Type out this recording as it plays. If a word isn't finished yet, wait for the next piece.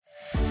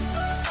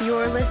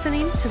You're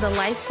listening to the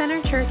Life Center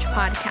Church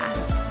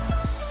podcast.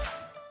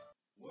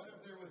 What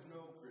if there was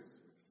no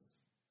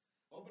Christmas?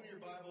 Open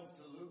your Bibles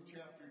to Luke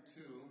chapter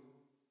 2.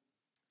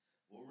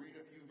 We'll read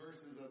a few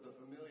verses of the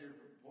familiar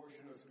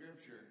portion of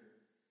Scripture.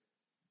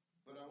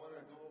 But I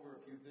want to go over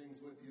a few things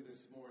with you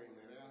this morning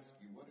and ask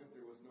you, what if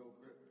there was no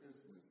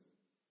Christmas?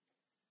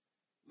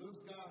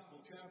 Luke's Gospel,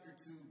 chapter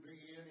 2,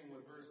 beginning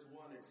with verse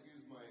 1.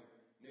 Excuse my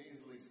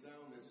nasally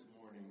sound this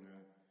morning.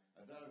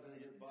 I thought I was going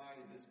to get by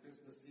this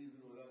Christmas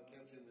season without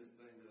catching this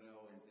thing that I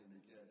always seem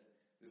to catch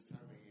this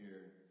time of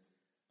year.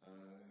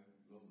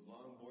 Those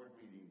long board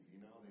meetings, they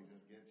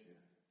just get you.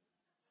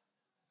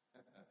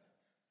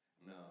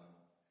 No.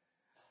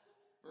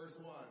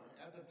 Verse 1.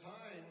 At that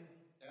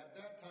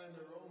time,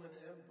 the Roman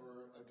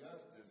Emperor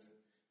Augustus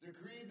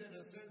decreed that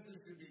a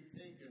census should be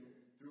taken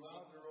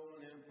throughout the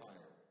Roman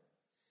Empire.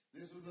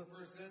 This was the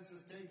first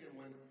census taken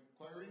when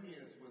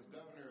Quirinius was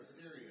governor of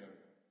Syria.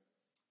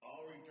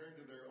 All returned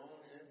to their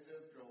own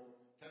ancestral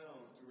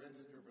towns to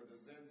register for the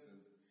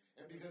census.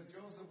 And because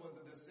Joseph was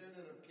a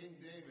descendant of King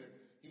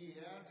David, he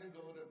had to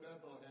go to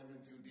Bethlehem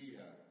in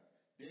Judea,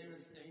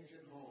 David's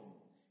ancient home.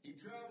 He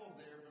traveled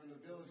there from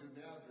the village of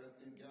Nazareth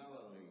in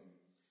Galilee.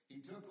 He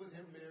took with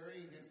him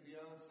Mary, his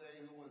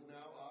fiancée, who was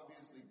now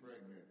obviously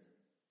pregnant.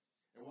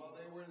 And while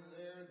they were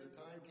there, the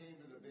time came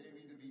for the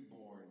baby to be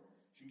born.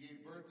 She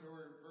gave birth to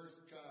her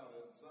first child,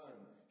 a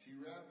son. She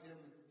wrapped him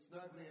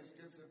snugly in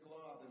strips of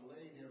cloth and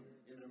laid him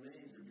in a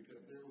manger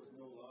because there was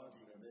no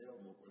lodging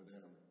available for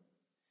them.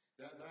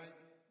 That night,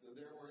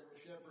 there were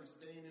shepherds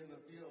staying in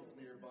the fields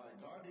nearby,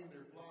 guarding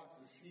their flocks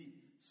of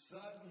sheep.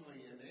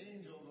 Suddenly, an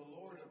angel of the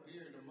Lord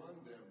appeared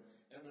among them,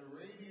 and the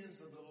radiance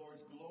of the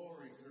Lord's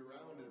glory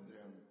surrounded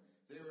them.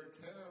 They were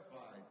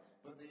terrified,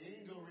 but the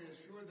angel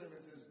reassured them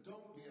and says,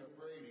 "Don't be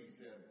afraid," he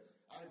said.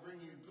 "I bring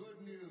you good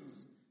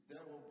news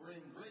that will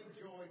bring great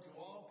joy to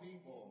all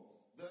people.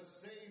 The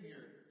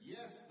Savior,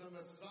 yes, the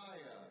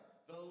Messiah,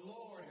 the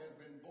Lord, has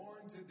been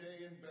born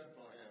today in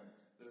Bethlehem,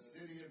 the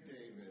city of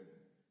David."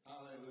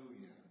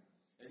 Hallelujah.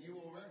 "And you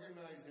will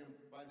recognize him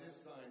by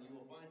this sign. You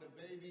will find a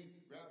baby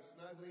wrapped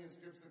snugly in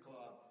strips of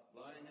cloth,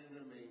 lying in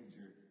a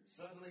manger."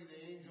 Suddenly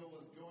the angel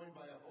was joined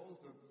by a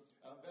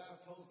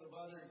vast host of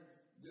others,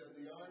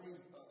 the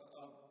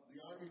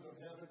armies of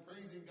heaven,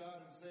 praising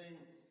God and saying,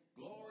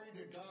 "Glory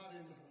to God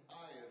in the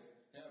highest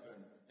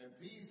heaven, and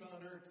peace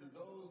on earth to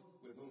those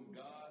with whom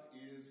God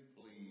is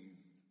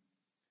pleased."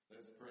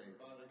 Let's pray.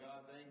 Father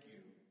God, thank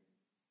you.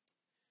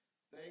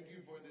 Thank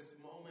you for this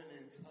moment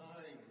in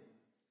time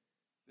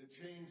that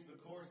changed the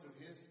course of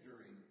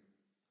history.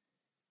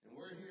 And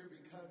we're here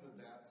because of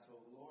that. So,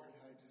 Lord,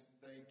 I just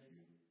thank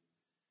you.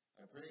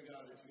 I pray,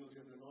 God, that you will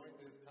just anoint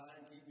this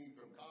time, keep me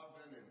from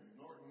coughing and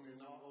snorting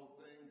and all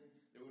those things.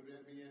 There would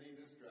not be any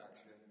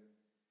distraction.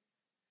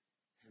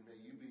 And may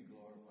you be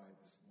glorified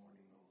this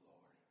morning, O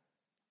Lord.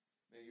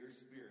 May your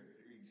Spirit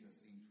reach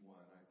us each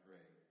one, I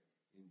pray.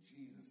 In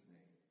Jesus'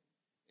 name,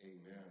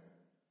 amen.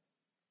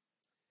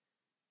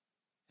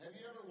 Have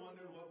you ever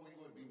wondered what we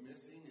would be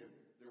missing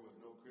if there was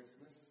no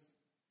Christmas?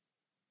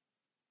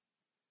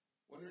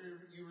 When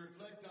you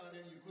reflect on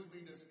it, you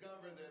quickly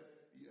discover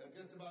that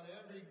just about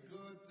every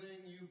good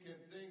thing you can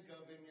think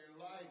of in your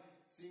life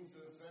seems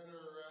to center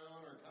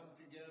around or come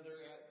together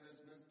at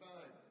Christmas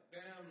time.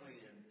 Family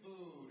and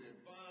food and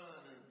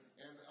fun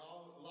and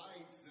all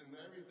lights and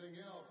everything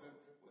else. And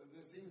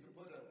this seems to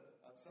put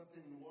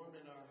something warm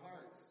in our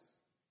hearts.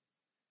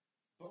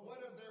 But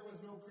what if there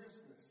was no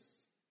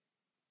Christmas?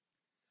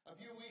 A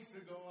few weeks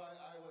ago,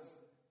 I was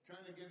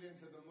trying to get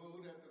into the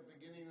mood at the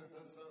beginning of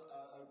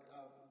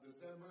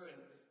December,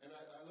 and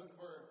I looked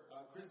for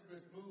a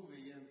Christmas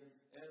movie, and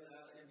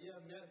if you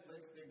have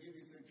Netflix, they give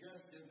you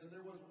suggestions, and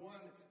there was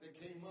one that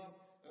came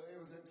up. It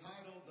was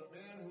entitled "The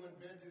Man Who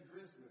Invented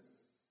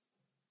Christmas."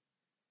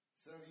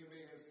 Some of you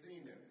may have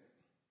seen it.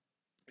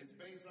 It's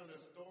based on the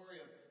story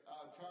of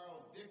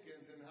Charles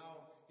Dickens and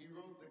how he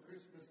wrote the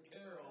Christmas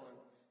Carol,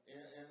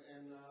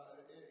 and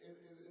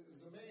it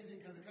was amazing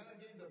because it kind of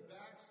gave the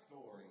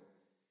backstory.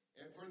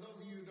 And for those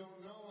of you who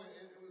don't know,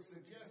 it was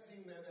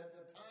suggesting that at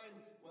the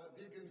time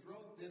Dickens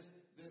wrote this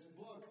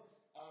book,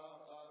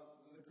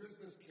 The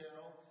Christmas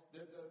Carol,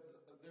 that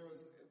there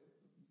was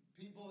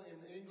people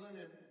in England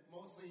and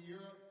mostly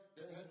Europe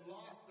that had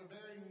lost the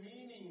very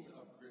meaning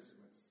of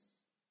Christmas.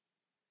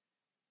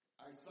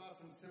 I saw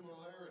some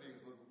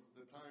similarities with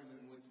the time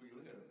in which we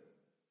live.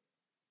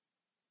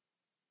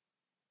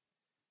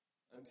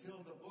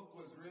 Until the book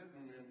was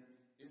written and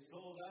it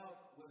sold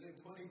out within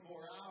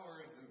 24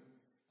 hours, and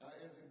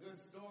it's a good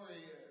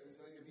story.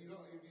 So if you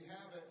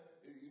have it,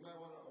 you might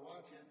want to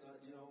watch it.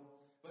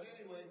 But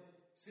anyway,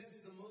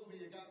 since the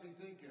movie, it got me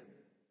thinking.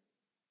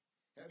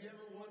 Have you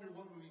ever wondered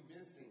what would be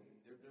missing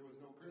if there was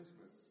no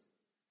Christmas?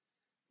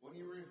 When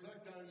you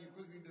reflect on it, you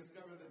quickly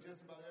discover that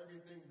just about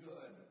everything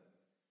good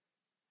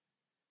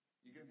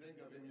you can think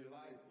of in your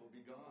life will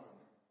be gone.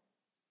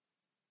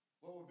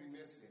 What would be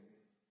missing?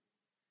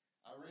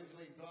 I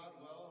originally thought,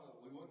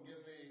 we wouldn't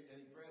get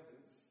any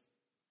presents,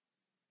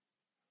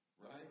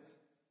 right?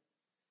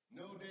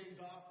 No days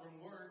off from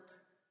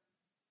work.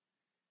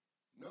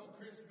 No no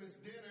Christmas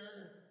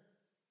dinner,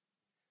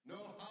 no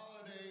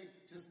holiday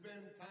to spend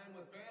time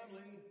with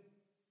family,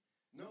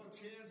 no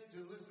chance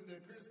to listen to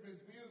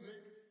Christmas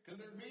music, because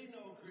there'd be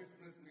no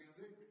Christmas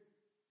music.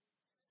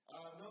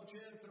 No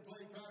chance to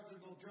play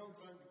practical jokes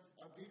on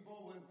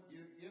people when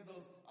you give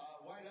those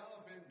white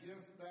elephant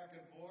gifts back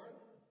and forth.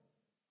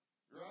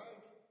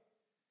 Right?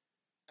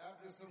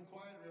 After some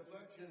quiet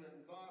reflection and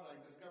thought, I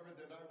discovered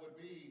that I would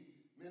be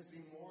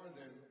missing more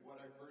than what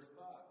I first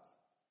thought.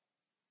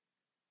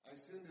 I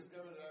soon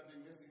discovered that I'd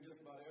be missing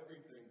just about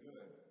everything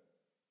good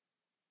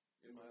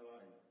in my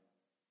life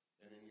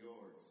and in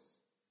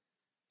yours.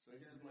 So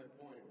here's my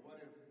point.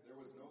 What if there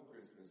was no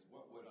Christmas?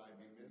 What would I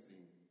be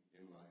missing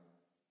in life?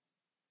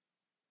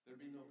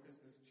 There'd be no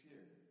Christmas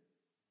cheer.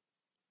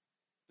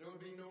 There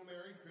would be no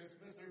Merry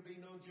Christmas. There'd be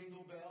no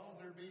jingle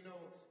bells. There'd be no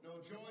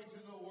joy to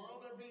the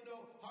world. There'd be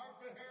no hark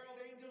the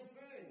herald angels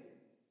sing.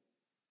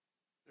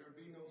 There would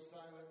be no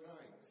silent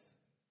night.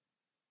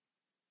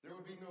 There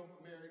would be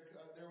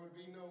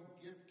no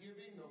gift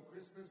giving, no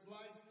Christmas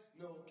lights,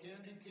 no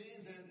candy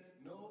canes, and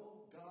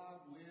no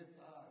God with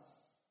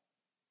us.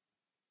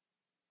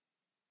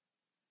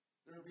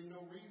 There would be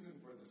no reason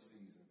for the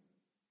season.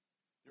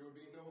 There would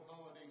be no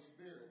holiday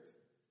spirit.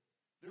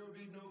 There would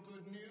be no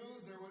good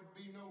news. There would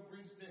be no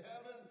bridge to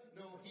heaven,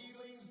 no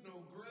healings,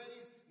 no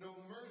grace, no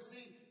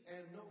mercy,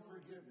 and no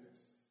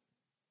forgiveness.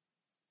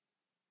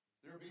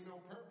 There would be no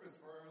purpose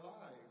for our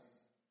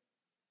lives.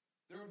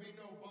 There would be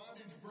no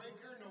bondage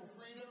breaker, no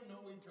freedom,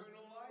 no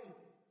eternal life.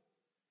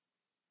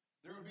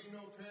 There would be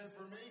no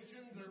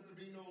transformation. There would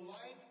be no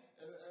light.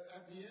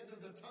 At the end of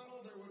the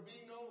tunnel, there would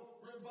be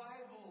no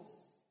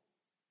revivals.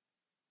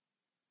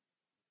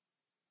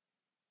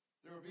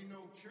 There would be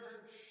no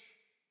church,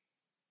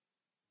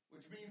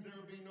 which means there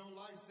would be no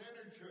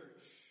life-centered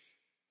church.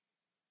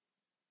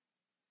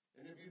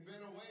 And if you've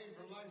been away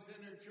from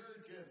life-centered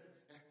church,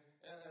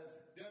 as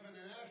Devin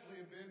and Ashley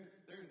have been,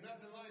 there's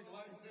nothing like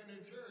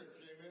life-centered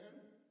church. Amen?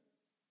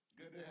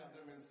 Good to have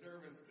them in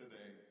service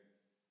today.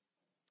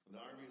 The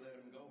Army let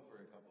them go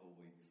for a couple of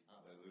weeks.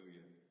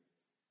 Hallelujah.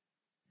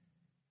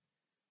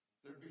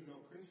 There'd be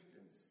no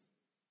Christians.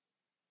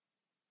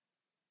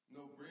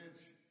 No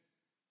bridge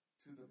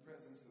to the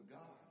presence of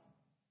God.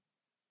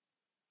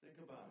 Think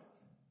about it.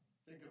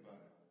 Think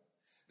about it.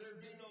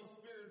 There'd be no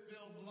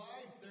spirit-filled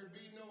life. There'd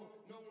be no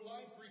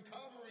life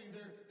recovery.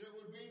 There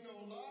would be no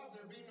love.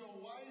 There'd be no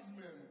wise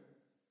men.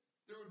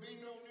 There would be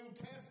no New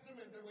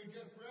Testament that we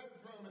just read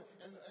from.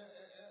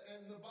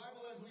 And the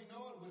Bible as we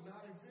know it would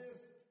not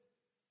exist.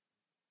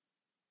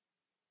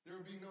 There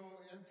would be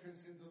no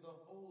entrance into the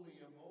Holy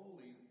of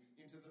Holies,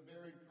 into the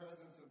very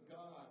presence of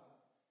God.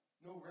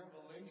 No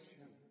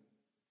revelation.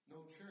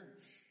 No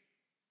church.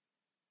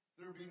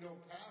 There would be no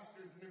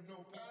pastors, and if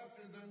no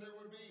pastors, then there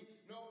would be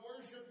no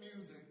worship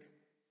music.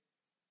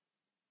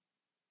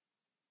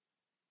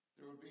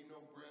 There would be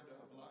no bread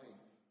of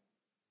life.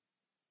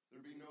 There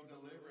would be no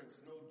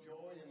deliverance, no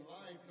joy in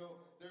life,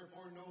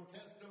 therefore no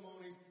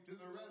testimonies to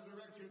the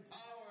resurrection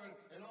power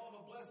and all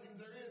the blessings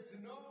there is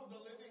to know the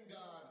living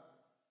God,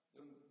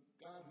 the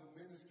God who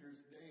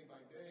ministers day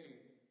by day,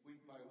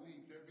 week by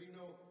week. There'd be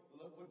no,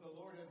 look what the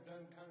Lord has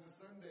done kind of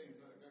Sundays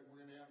that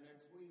we're going to have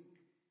next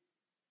week.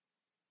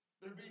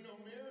 There'd be no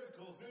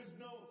miracles. There's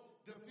no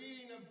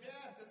defeating of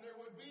death, and there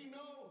would be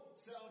no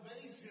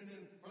salvation.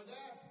 And for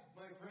that,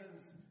 my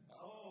friends,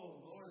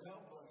 oh, Lord,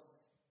 help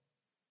us.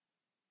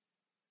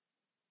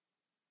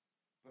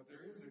 But there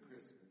is a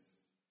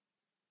Christmas.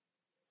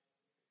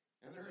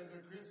 And there is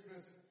a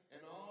Christmas,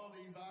 and all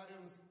these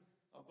items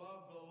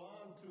above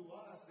belong to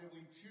us, and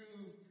we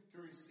choose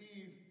to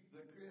receive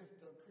the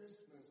gift of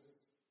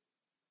Christmas.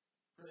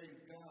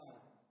 Praise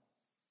God.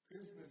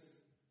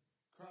 Christmas,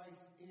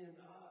 Christ in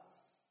us.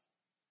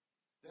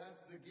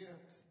 That's the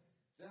gift.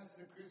 That's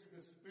the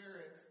Christmas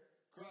spirit.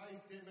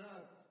 Christ in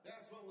us.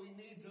 That's what we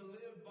need to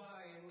live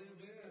by and live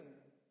in.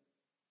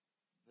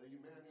 The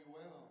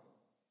Emmanuel.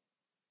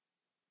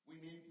 We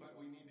need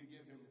to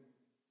give him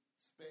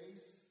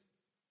space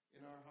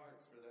in our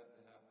hearts for that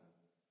to happen.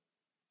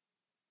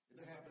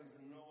 It happens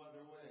in no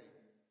other way.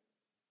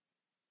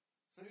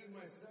 So here's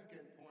my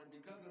second point.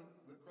 Because of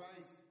the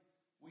Christ,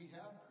 we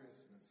have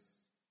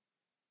Christmas.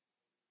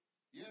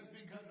 Yes,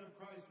 because of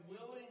Christ's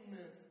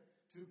willingness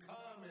to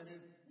come and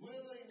his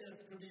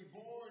willingness to be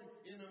born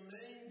in a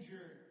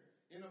manger,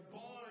 in a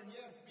barn.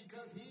 Yes,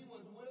 because he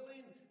was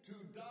willing to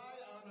die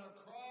on a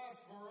cross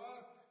for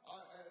us,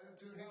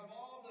 to have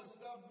all the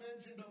stuff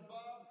mentioned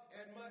above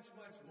and much,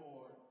 much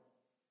more.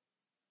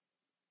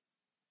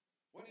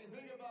 When you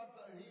think about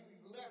he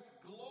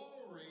left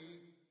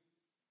glory,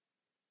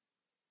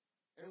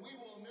 and we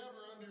will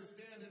never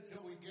understand it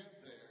till we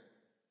get there.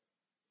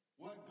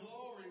 What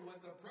glory,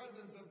 what the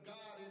presence of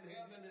God in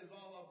heaven is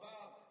all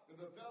about.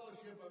 The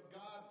fellowship of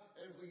God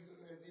as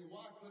he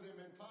walked with him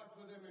and talked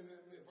with him and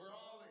for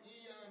all the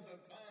eons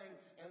of time.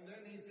 And then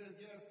he says,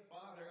 yes,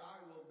 Father, I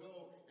will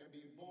go and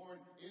be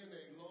born in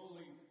a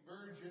lowly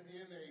virgin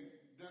in a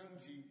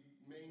dungy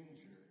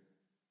manger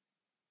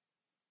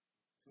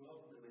to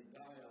ultimately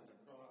die on the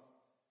cross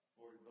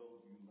for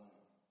those you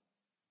love.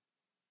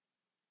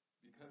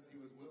 because he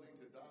was willing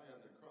to die on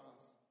the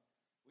cross,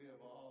 we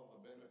have all the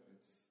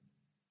benefits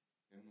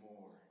and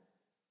more.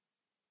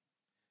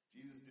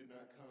 Jesus did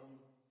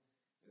come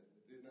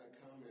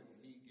and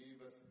he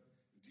gave us,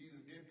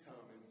 Jesus did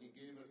come and he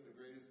gave us the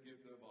greatest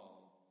gift of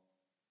all.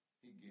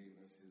 He gave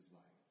us his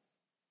life.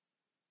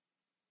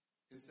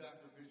 His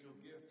sacrificial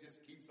gift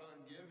just keeps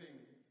on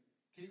giving,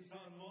 keeps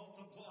on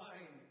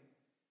multiplying.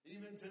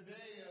 Even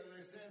today,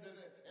 they said that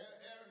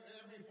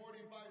every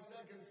 45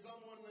 seconds,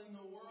 someone in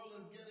the world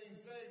is getting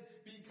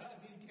saved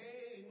because he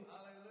came.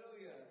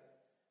 Hallelujah.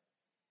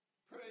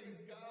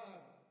 Praise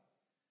God.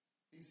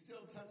 He's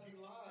still touching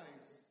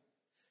lives.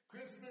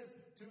 Christmas,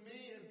 to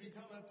me, has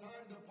become a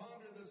time to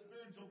ponder the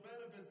spiritual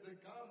benefits that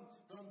come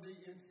from the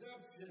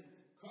inception.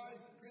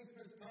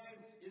 Christmas time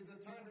is a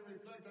time to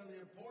reflect on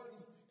the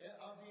importance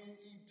of the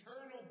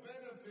eternal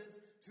benefits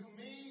to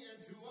me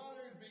and to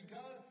others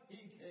because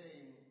he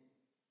came.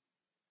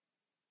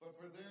 But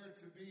for there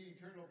to be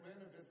eternal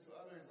benefits to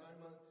others,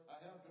 I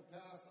have to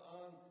pass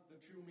on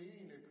the true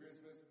meaning of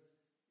Christmas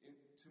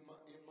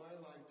in my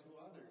life to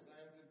others. I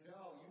have to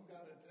tell, you've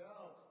got to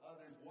tell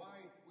others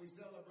why we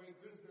celebrate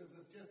Christmas.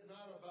 It's just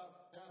not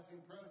about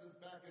passing presents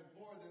back and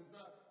forth. It's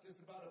not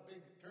just about a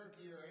big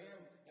turkey or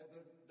ham at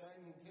the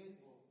dining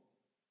table.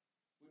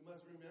 We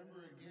must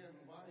remember again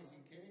why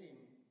he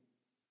came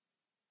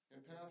and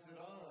pass it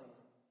on.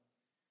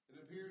 It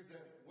appears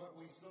that what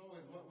we sow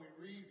is what we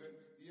reap, and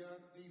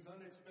these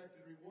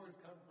unexpected rewards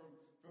come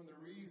from the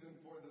reason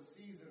for the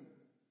season.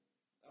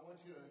 I want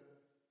you to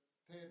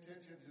pay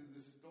attention to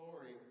this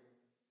story.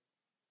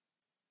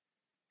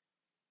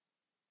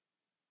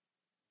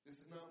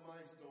 This is not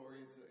my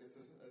story. It's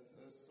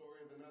a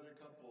story of another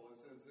couple. It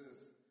says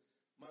this: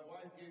 my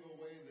wife gave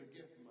away the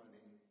gift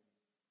money,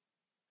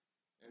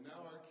 and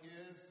now our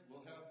kids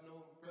will have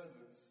no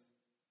presents.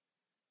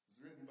 It was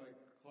written by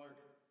Clark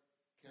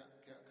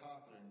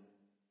Cawthorne.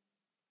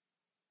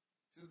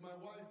 It says, my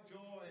wife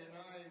Joy and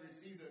I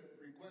received a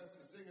request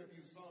to sing a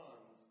few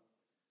songs,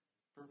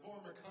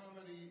 perform a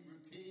comedy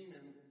routine,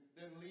 and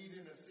then lead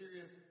in a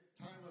serious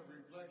time of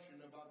reflection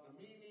about the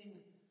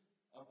meaning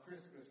of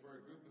Christmas for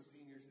a group of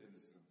senior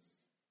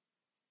citizens.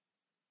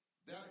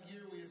 That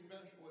year we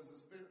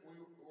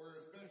were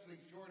especially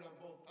short on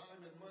both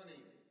time and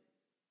money.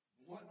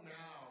 What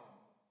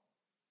now?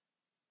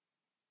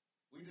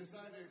 We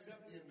decided to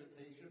accept the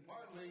invitation,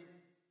 partly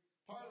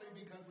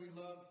because we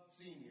loved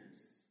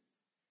seniors,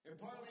 and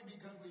partly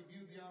because we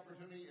viewed the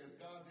opportunity as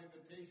God's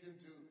invitation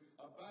to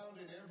abound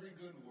in every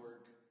good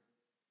work,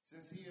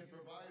 since he had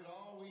provided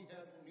all we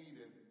had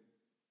needed.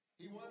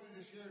 We wanted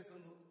to share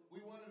some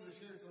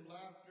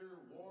laughter,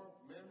 warmth,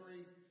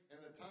 memories, and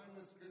the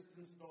timeless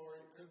Christmas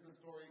story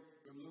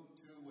from Luke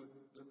 2 with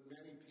the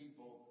many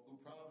people who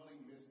probably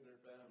missed their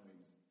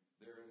families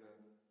there in the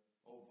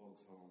old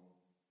folks' home.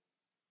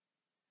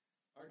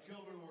 Our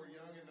children were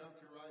young enough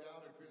to write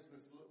out a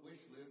Christmas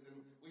wish list, and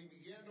we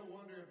began to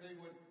wonder if they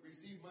would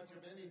receive much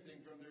of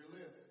anything from their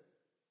list.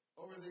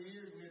 Over the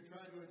years, we had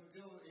tried to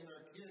instill in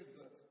our kids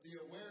the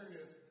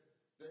awareness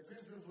that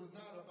Christmas was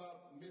not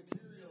about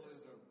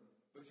materialism,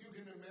 but you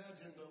can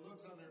imagine the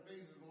looks on their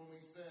faces when we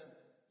said,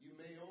 you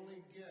may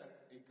only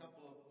get a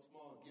couple of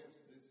small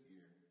gifts this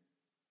year.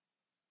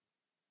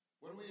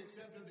 When we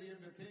accepted the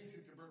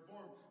invitation to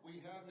perform, we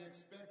hadn't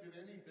expected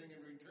anything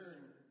in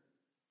return.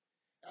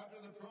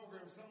 After the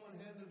program, someone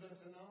handed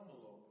us an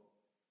envelope.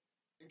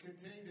 It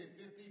contained a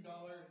 $50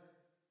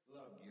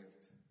 love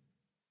gift.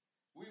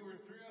 We were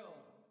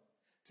thrilled.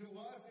 To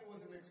us, it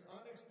was an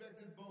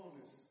unexpected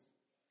bonus.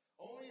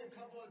 Only a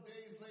couple of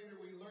days later,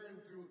 we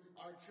learned through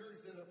our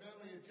church that a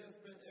family had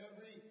just spent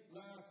every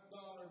last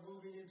dollar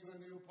moving into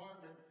a new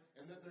apartment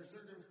and that their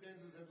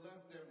circumstances had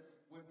left them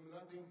with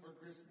nothing for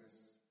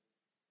Christmas.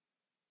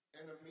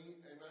 And I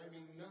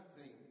mean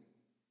nothing.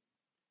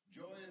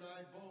 Joy and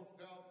I both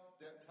felt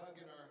that tug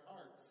in our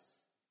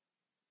hearts.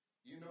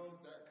 You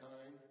know that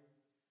kind.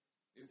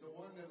 It's the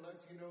one that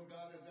lets you know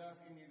God is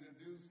asking you to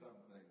do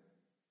something.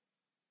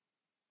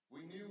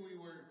 We knew we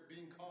were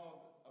being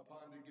called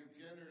upon to give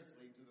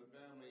generously to the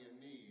family in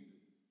need.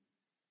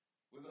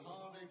 With the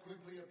holiday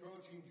quickly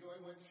approaching, Joy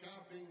went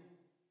shopping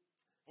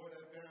for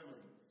that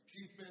family.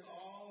 She spent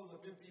all of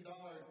the $50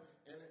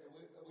 and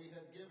we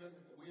had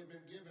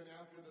been given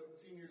after the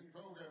seniors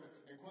program,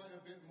 and quite a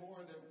bit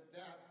more than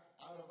that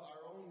out of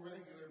our own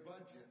regular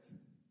budget.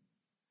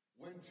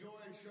 When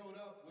Joy showed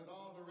up with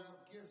all the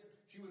wrapped gifts,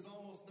 she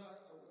almost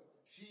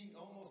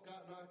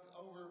got knocked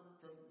over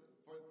from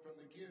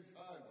the kids'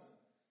 hugs.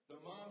 The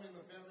mom and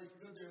the family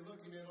stood there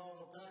looking at all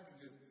the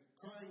packages,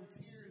 crying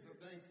tears of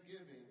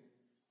thanksgiving.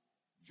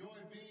 Joy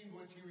beamed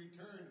when she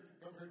returned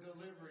from her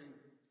delivery.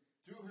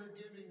 Through her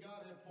giving,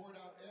 God had poured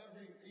out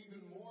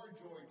even more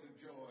joy to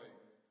Joy.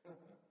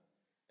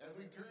 As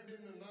we turned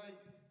in the night,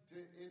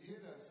 it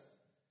hit us.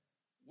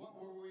 What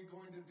were we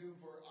going to do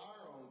for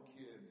our own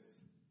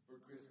kids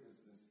for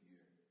Christmas this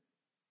year?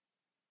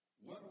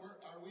 What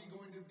are we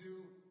going to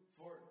do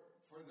for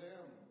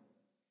them?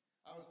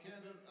 I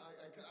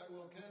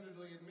will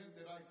candidly admit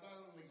that I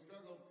silently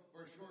struggled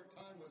for a short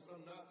time with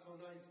some not so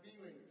nice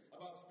feelings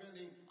about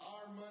spending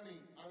our money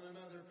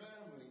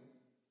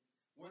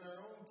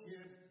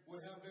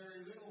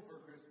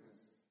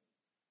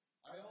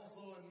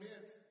also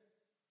admit,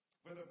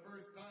 for the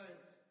first time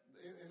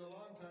in a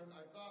long time,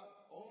 I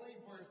thought only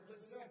for a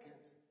split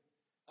second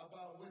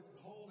about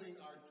withholding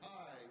our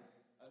tithe,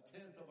 a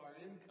tenth of our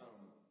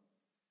income,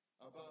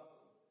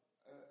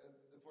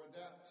 for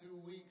that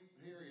 2-week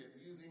period,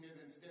 using it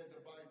instead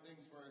to buy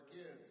things for our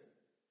kids.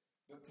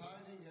 But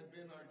tithing had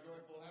been our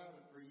joyful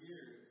habit for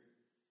years,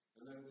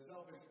 and the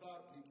selfish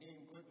thought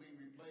became quickly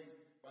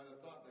replaced by the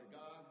thought that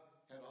God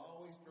had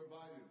always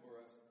provided for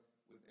us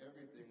with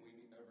everything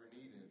we ever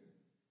needed.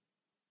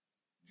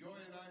 Joy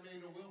and I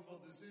made a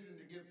willful decision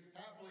to give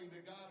happily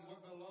to God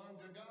what belonged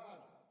to God.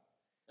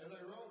 As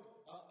I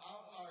wrote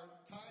out our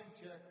tithe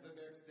check the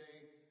next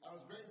day, I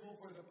was grateful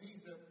for the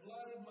peace that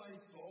flooded my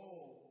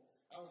soul.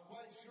 I was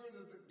quite sure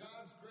that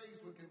God's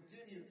grace would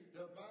continue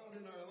to abound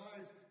in our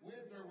lives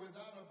with or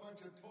without a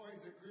bunch of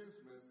toys at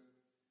Christmas.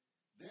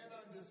 Then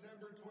on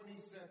December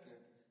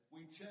 22nd,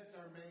 we checked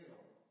our mail.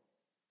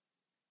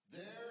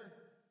 There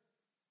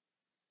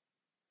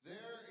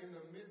in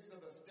the midst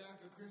of a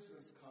stack of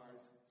Christmas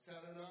cards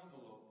sat an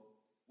envelope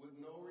with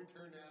no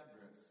return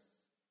address.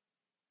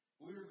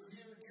 We were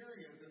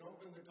curious and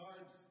opened the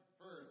cards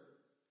first.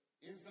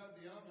 Inside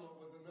the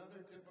envelope was another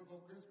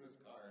typical Christmas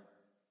card.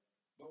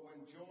 But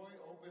when Joy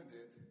opened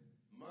it,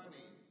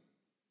 money,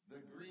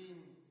 the green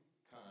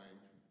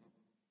kind,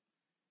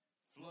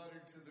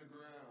 fluttered to the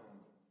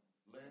ground,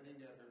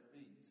 landing at her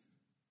feet.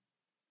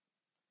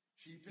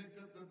 She picked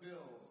up the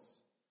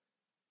bills.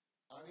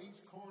 On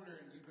each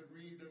corner, you could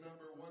read the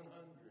number 100.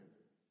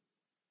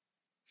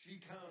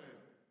 She counted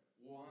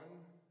 1,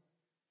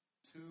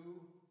 2,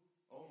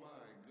 oh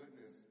my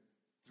goodness,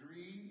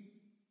 3.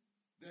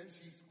 Then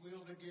she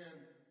squealed again,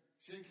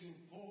 shaking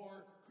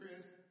 4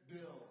 crisp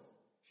bills.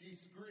 She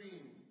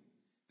screamed.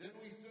 Then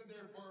we stood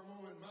there for a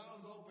moment,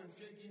 mouths open,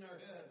 shaking our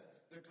heads.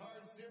 The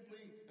card said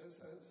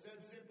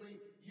simply,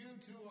 "You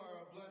too are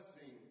a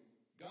blessing.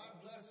 God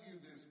bless you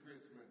this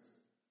Christmas."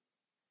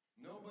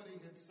 Nobody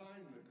had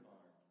signed the card.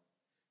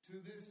 To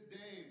this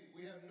day,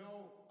 we have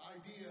no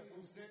idea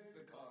who sent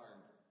the card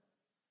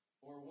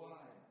or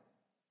why.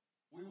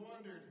 We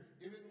wondered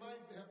if it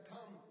might have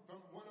come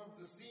from one of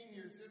the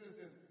senior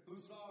citizens who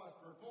saw us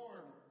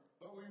perform,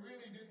 but we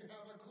really didn't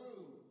have a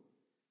clue.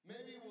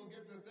 Maybe we'll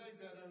get to thank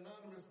that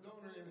anonymous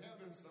donor in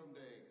heaven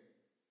someday.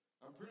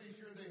 I'm pretty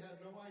sure they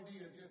had no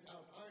idea just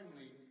how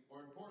timely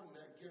or important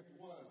that gift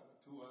was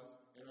to us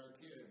and our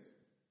kids.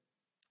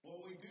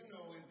 What we do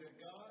know is that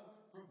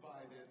God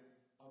provided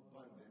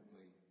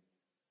abundantly.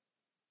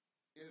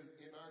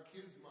 In our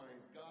kids'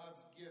 minds,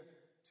 God's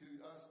gift to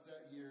us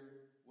that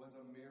year was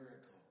a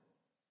miracle.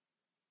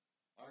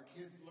 Our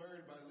kids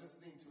learned by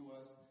listening to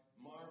us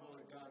marvel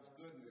at God's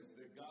goodness,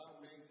 that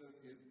God makes us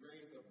His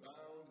grace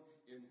abound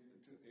in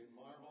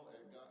marvel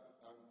at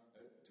God,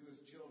 to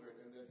His children,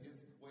 and that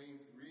His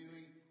ways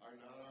really are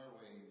not our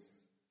ways.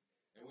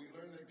 And we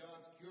learn that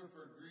God's cure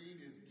for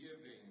greed is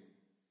giving.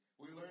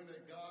 We learn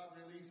that God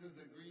releases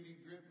the greedy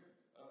grip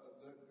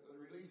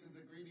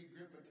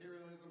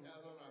materialism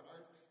has on our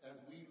hearts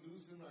as we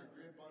loosen our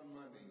grip on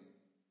money.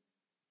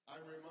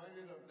 I'm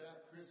reminded of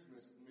that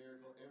Christmas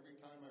miracle every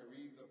time I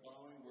read the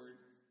following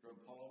words from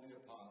Paul the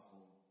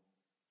Apostle.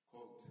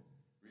 Quote,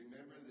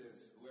 "Remember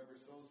this, whoever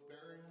sows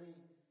sparingly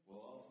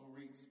will also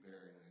reap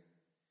sparingly.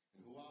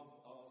 And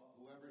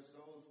whoever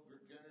sows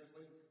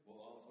generously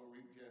will also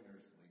reap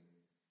generously.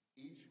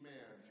 Each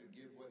man should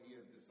give what he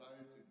has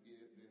decided to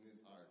give in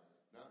his heart,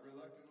 not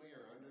reluctantly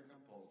or under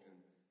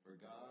compulsion, for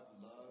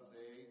God loves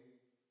a..."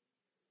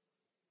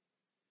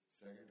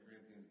 2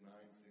 Corinthians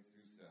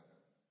 9:6-7.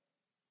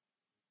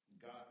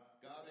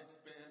 God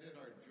expanded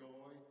our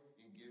joy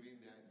in giving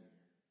that year.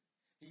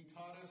 He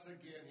taught us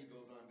again, he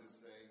goes on to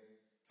say,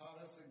 taught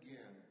us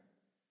again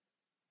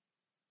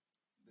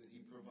that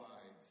he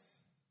provides.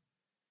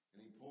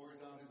 And he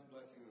pours out his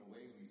blessing in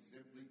ways we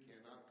simply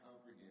cannot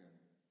comprehend.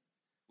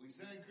 We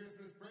sang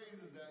Christmas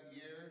praises that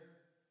year.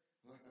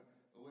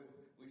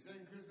 We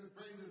sang Christmas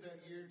praises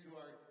that year to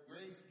our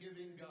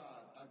grace-giving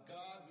God, a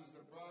God who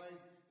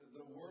surprised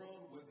the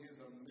world with his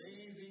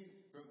amazing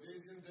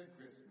provisions at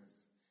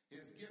Christmas.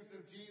 His gift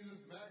of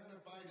Jesus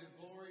magnified his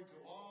glory to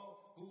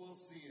all who will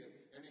see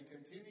it, and he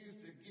continues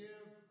to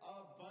give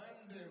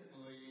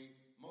abundantly,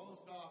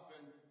 most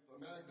often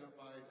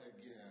magnified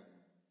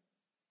again.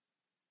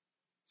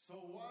 So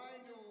why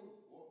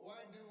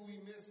do we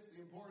miss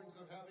the importance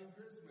of having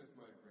Christmas,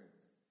 my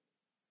friends?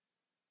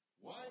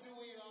 Why do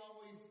we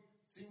always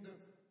seem to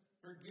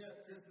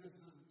forget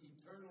Christmas's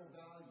eternal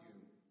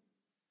value?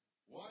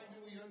 Why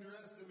do we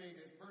underestimate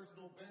its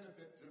personal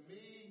benefit to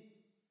me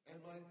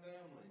and my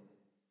family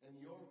and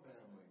your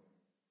family?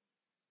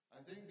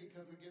 I think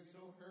because we get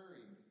so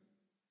hurried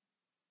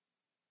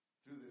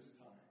through this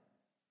time.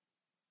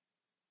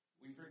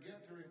 We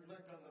forget to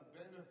reflect on the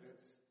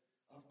benefits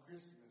of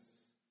Christmas.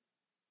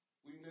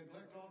 We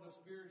neglect all the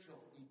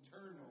spiritual,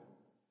 eternal,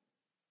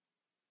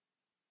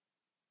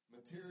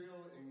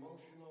 material,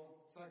 emotional,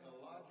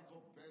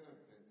 psychological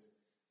benefits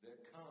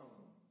that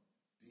come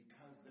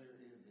because there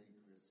is a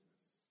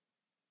Christmas.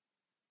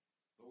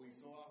 But we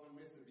so often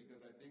miss it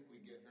because I think we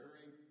get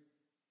hurried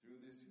through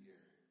this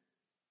year.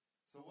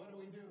 So what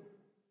do?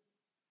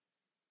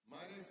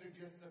 Might I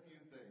suggest a few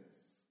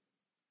things?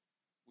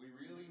 We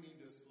really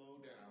need to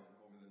slow down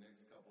over the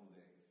next couple of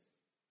days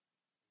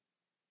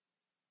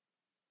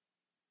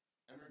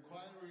and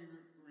quietly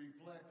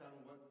reflect on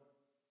what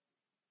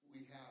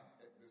we have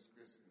at this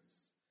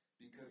Christmas,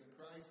 because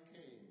Christ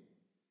came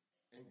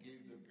and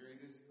gave the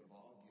greatest of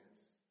all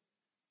gifts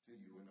to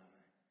you and I.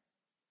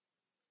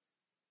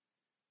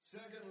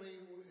 Secondly,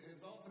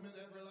 his ultimate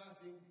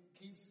everlasting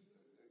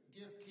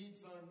gift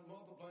keeps on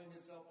multiplying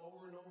itself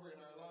over and over in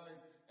our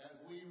lives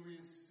as we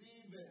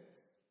receive it.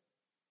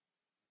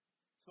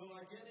 So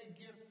like any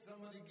gift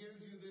somebody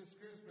gives you this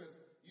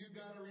Christmas, you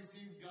got to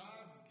receive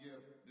God's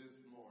gift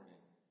this morning.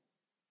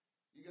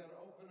 You got to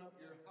open up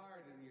your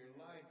heart and your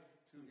life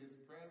to his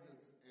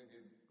presence and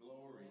his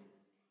glory.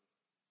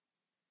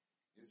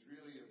 It's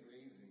really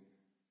amazing.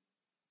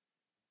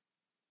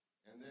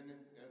 And then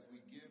as we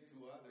give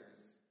to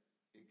others,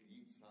 it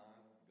keeps on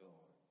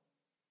going.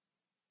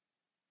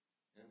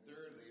 And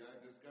thirdly,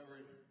 I've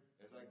discovered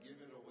as I give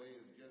it away,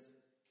 it just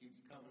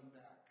keeps coming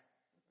back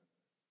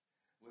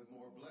with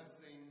more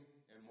blessing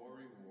and more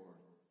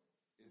reward.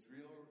 It's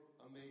real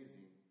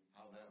amazing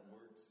how that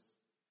works.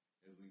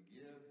 As we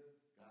give,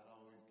 God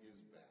always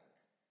gives back.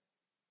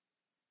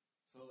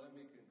 So let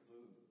me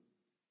conclude.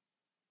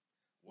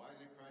 Why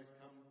did Christ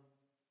come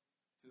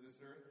to this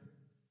earth?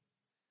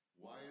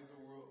 Why in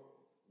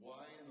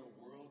the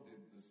world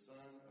did the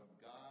Son of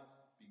God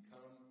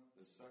become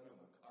the son of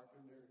a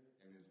carpenter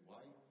and his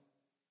wife?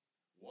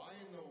 Why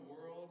in the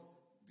world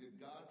did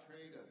God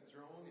trade a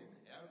throne in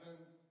heaven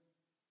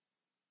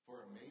for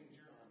a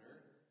manger on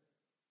earth?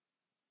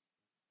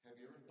 Have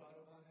you ever thought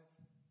about it?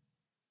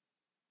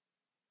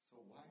 So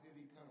why did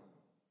he come?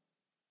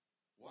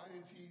 Why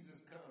did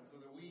Jesus come? So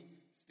that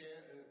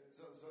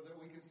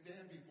we can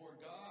stand before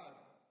God.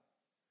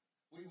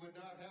 We would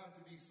not have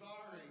to be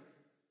sorry.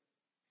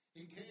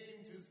 He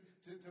came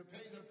to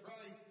pay the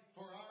price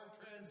for our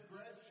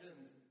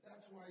transgressions.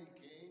 That's why he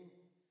came.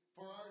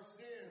 For our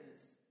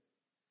sins.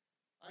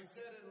 I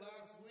said it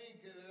last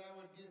week that I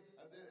would get,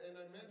 and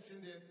I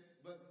mentioned it,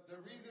 but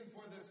the reason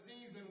for the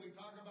season we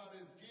talk about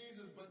is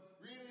Jesus, but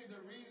really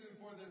the reason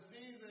for the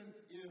season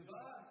is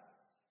us.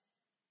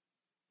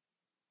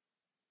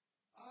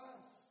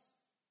 Us.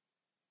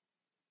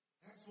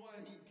 That's why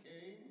he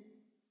came.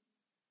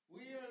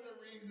 We are the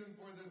reason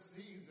for the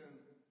season.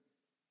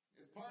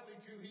 It's partly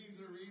true he's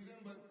the reason,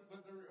 but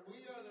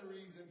we are the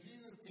reason.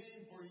 Jesus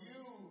came for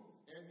you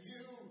and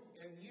you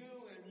and you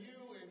and you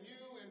and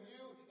you and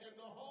you and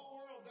the whole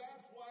world.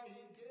 That's why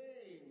he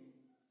came.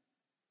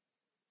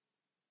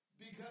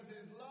 Because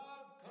his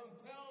love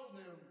compelled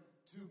him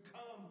to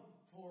come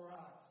for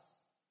us.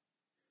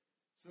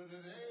 So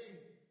today,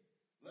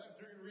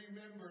 let's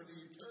remember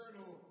the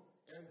eternal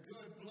and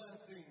good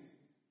blessings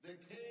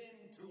that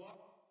came to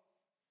us.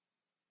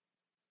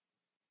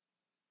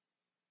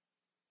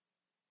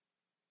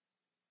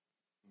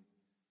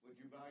 Would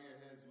you bow your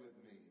heads with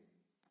me?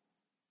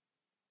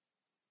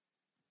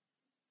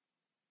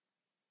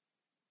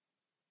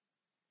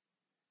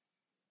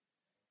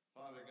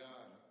 Father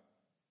God,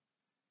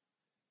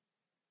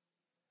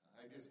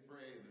 I just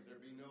pray that there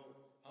be no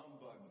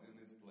humbugs in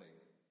this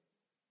place.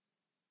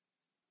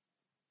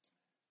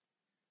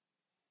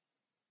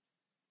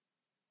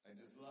 I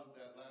just love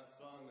that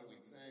last song that we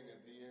sang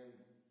at the end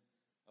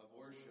of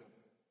worship.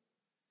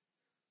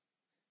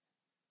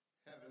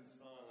 Heaven's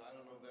Song. I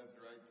don't know if that's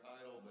the right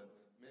title, but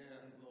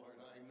man, Lord,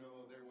 I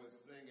know there was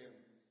singing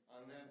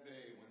on that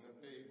day when the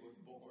babe was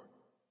born.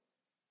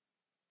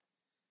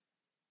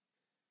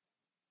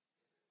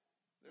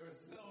 There was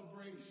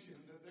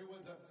celebration that there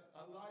was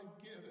a life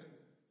given,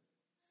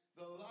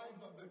 the life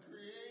of the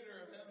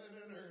Creator of heaven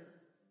and earth,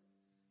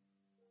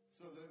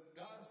 so that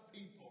God's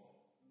people,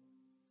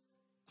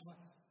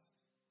 us,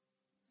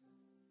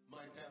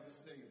 might have a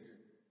Savior.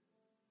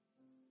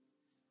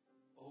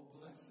 Oh,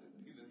 blessed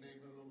be the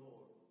name of the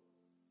Lord.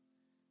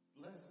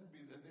 Blessed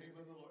be the name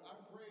of the Lord.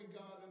 I pray,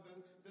 God,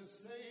 that the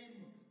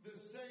same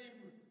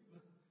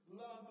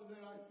love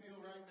that I feel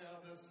right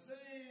now, the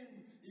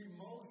same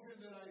emotion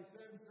that I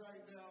sense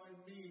right now in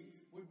me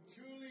would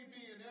truly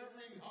be in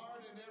every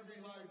heart and every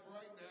life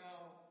right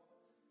now.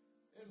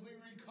 As we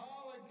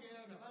recall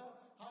again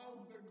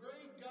how the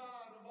great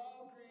God of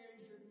all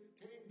creation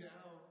came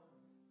down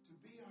to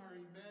be our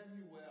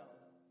Emmanuel,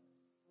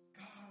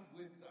 God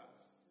with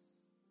us.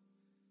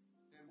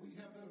 And we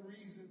have a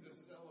reason to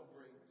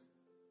celebrate.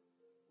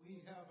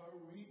 We have a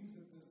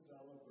reason to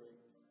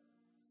celebrate.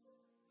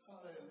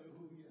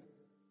 Hallelujah.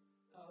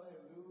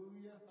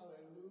 Hallelujah.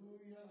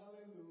 Hallelujah.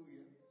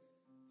 Hallelujah.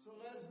 So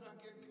let us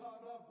not get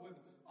caught up with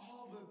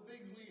all the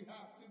things we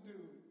have to do.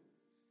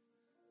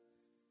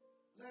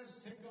 Let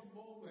us take a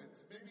moment.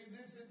 Maybe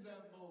this is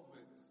that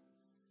moment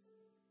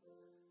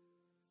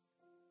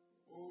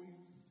where we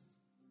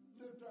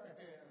lift our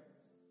hands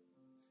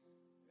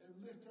and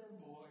lift our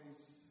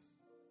voice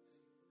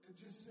and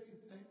just say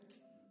thank you.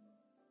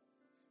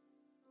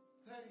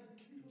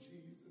 Thank you,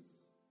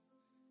 Jesus.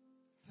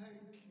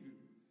 Thank you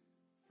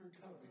for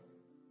coming.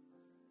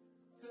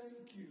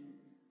 Thank you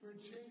for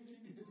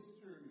changing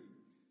history,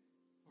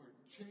 for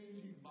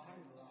changing my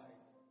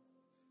life.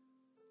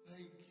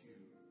 Thank you.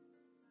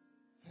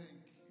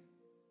 Thank you.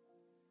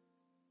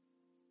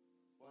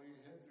 While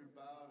your heads are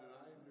bowed and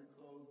eyes are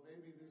closed,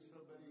 maybe there's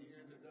somebody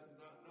here that does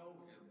not know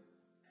him.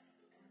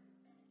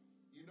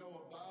 You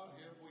know about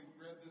him. We've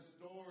read the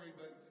story,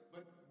 but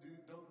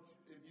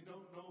if you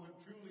don't know him,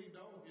 truly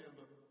know him.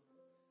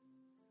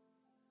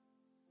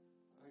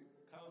 I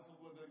counseled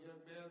with a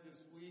young man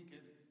this week,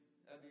 and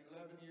at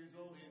 11 years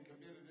old, he had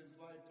committed his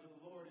life to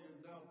the Lord. He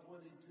was now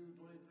 22,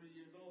 23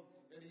 years old,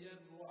 and he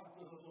hadn't walked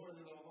with the Lord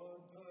in a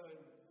long time.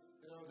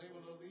 And I was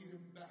able to lead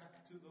him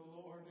back to the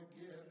Lord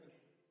again.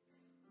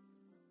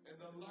 And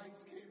the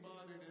lights came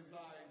on in his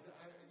eyes.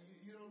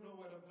 You don't know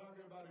what I'm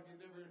talking about if you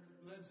never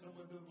led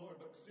someone to the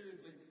Lord, but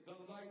seriously, the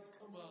lights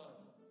come on.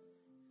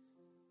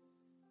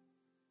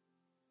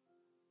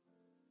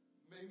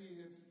 Maybe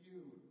it's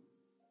you.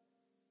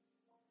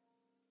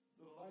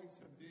 The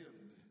lights have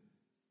dimmed.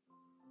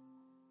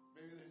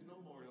 Maybe there's no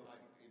more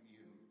light in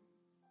you.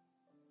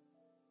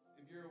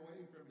 If you're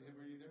away from him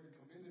or you never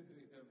committed to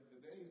him,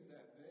 today's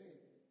that day.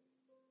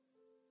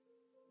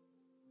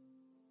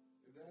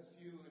 If that's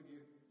you and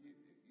you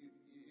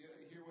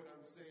hear what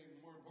I'm saying,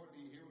 more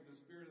importantly, you hear what the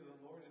Spirit of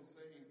the Lord is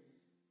saying,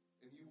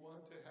 and you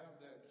want to have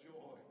that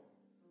joy,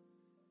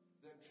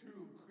 that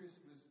true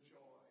Christmas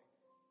joy,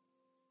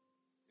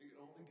 it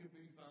only can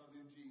be found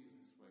in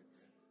Jesus, my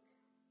friend.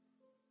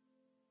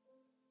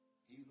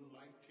 He's the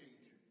life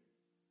changer.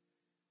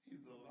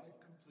 He's the life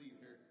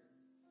completer.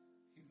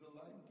 He's the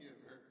life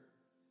giver.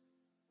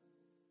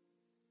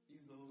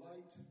 He's the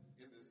light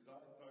in this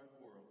dark, dark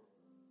world.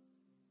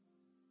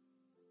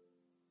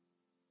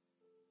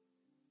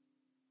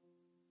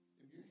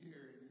 If you're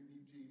here and you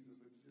need Jesus,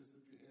 would you just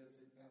lift your hands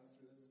and say,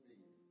 Pastor, that's me.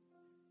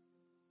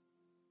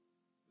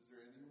 Is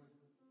there anyone?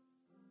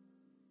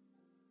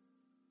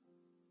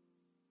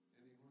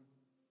 Anyone?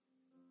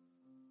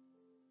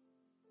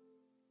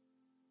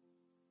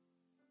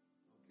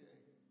 Okay.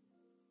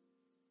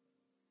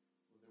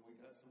 Well, then we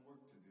got some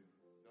work to do,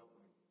 don't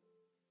we?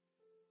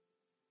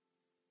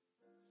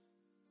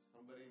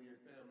 Somebody in your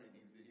family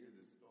needs to hear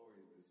this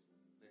story this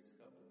next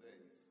couple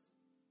days.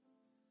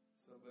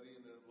 Somebody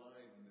in the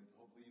line that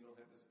hopefully you don't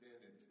have to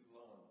stand in too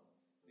long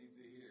needs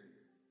to hear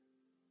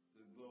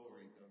the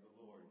glory of the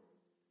Lord.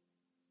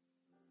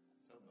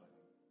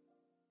 Somebody.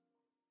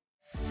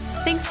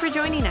 Thanks for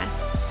joining us.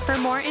 For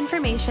more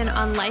information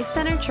on Life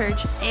Center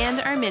Church and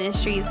our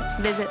ministries,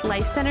 visit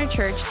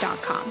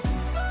lifecenterchurch.com.